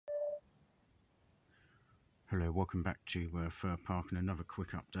Hello, welcome back to Fir Park and another quick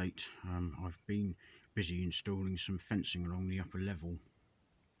update. I've been busy installing some fencing along the upper level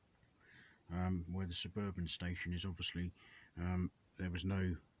where the suburban station is. Obviously there was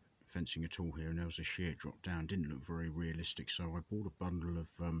no fencing at all here and there was a sheer drop down. Didn't look very realistic, so I bought a bundle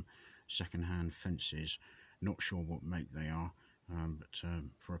of second-hand fences. Not sure what make they are, but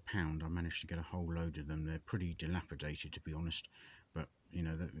for £1 I managed to get a whole load of them. They're pretty dilapidated, to be honest, but you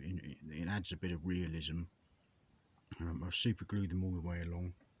know, it adds a bit of realism. I've super glued them all the way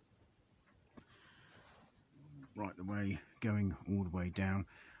along, right the way, going all the way down.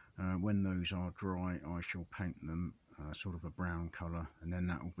 When those are dry I shall paint them sort of a brown colour, and then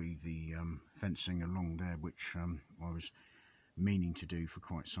that will be the fencing along there, which I was meaning to do for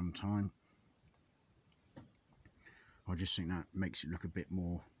quite some time. I just think that makes it look a bit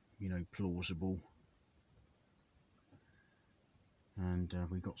more, you know, plausible. And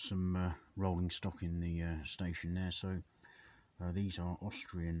we got some rolling stock in the station there, so these are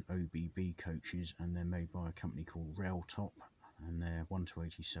Austrian OBB coaches and they're made by a company called Railtop, and they're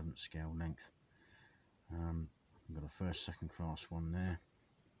 1/87 scale length. We've got a first second class one there,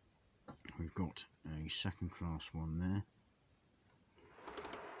 we've got a second class one there,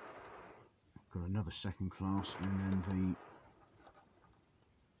 got another second class, and then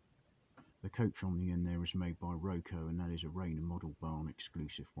the coach on the end there is made by Roco, and that is a Rainer model barn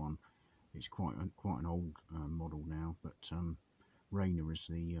exclusive one. It's quite an old model now, but Rainer is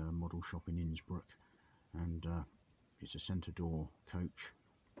the model shop in Innsbruck, and it's a centre door coach.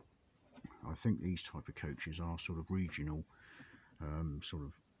 I think these type of coaches are sort of regional, sort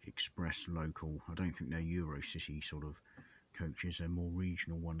of express local. I don't think they're Eurocity sort of coaches, they're more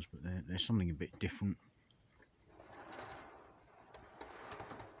regional ones, but they're something a bit different.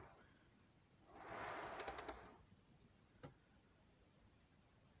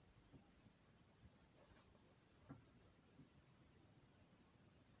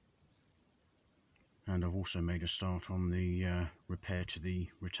 And I've also made a start on the repair to the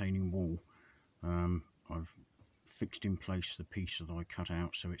retaining wall. I've fixed in place the piece that I cut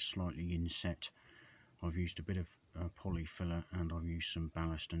out so it's slightly inset. I've used a bit of poly filler and I've used some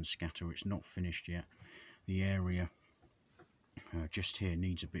ballast and scatter. It's not finished yet. The area just here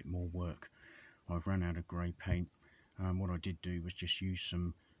needs a bit more work. I've run out of grey paint. What I did do was just use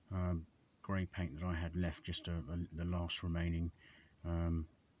some grey paint that I had left, just the last remaining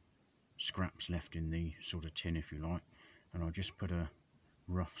scraps left in the sort of tin, if you like, and I just put a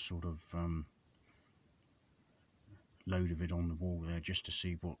rough sort of load of it on the wall there, just to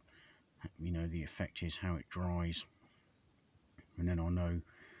see what, you know, the effect is, how it dries, and then I'll know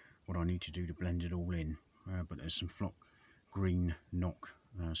what I need to do to blend it all in. But there's some flock green knock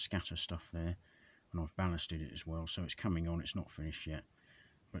scatter stuff there, and I've ballasted it as well, so it's coming on. It's not finished yet,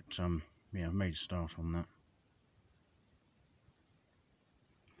 but yeah, I've made a start on that.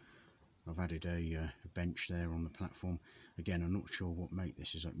 I've added a bench there on the platform. Again, I'm not sure what make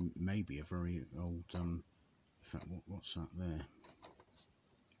this is. Maybe a very old, in fact, what's that there?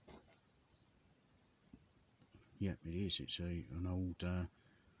 Yep, it is. It's an old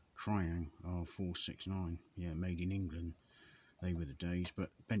Triang R469. Yeah, made in England. They were the days.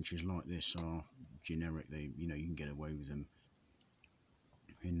 But benches like this are generic. They, you know, you can get away with them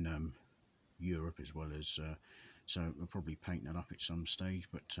in Europe as well as. So I'll probably paint that up at some stage.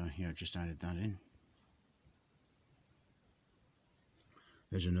 But yeah, I just added that in.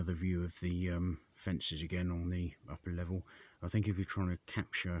 There's another view of the fences again on the upper level. I think if you're trying to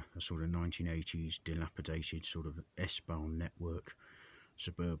capture a sort of 1980s dilapidated sort of S-Bahn network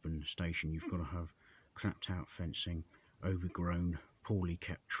suburban station, you've got to have clapped out fencing, overgrown, poorly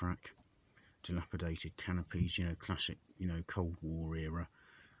kept track, dilapidated canopies, you know, classic, you know, Cold War era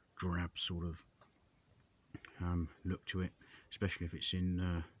drab sort of look to it, especially if it's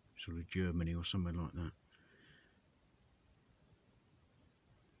in sort of Germany or somewhere like that.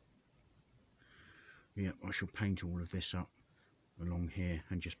 Yeah, I shall paint all of this up along here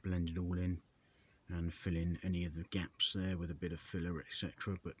and just blend it all in and fill in any of the gaps there with a bit of filler,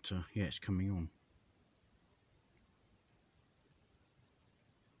 etc. But yeah, it's coming on.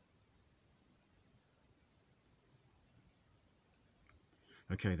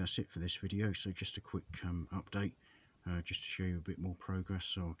 Okay, that's it for this video. So just a quick update, just to show you a bit more progress.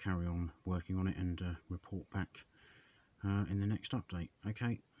 So I'll carry on working on it and report back in the next update.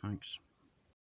 Okay, thanks.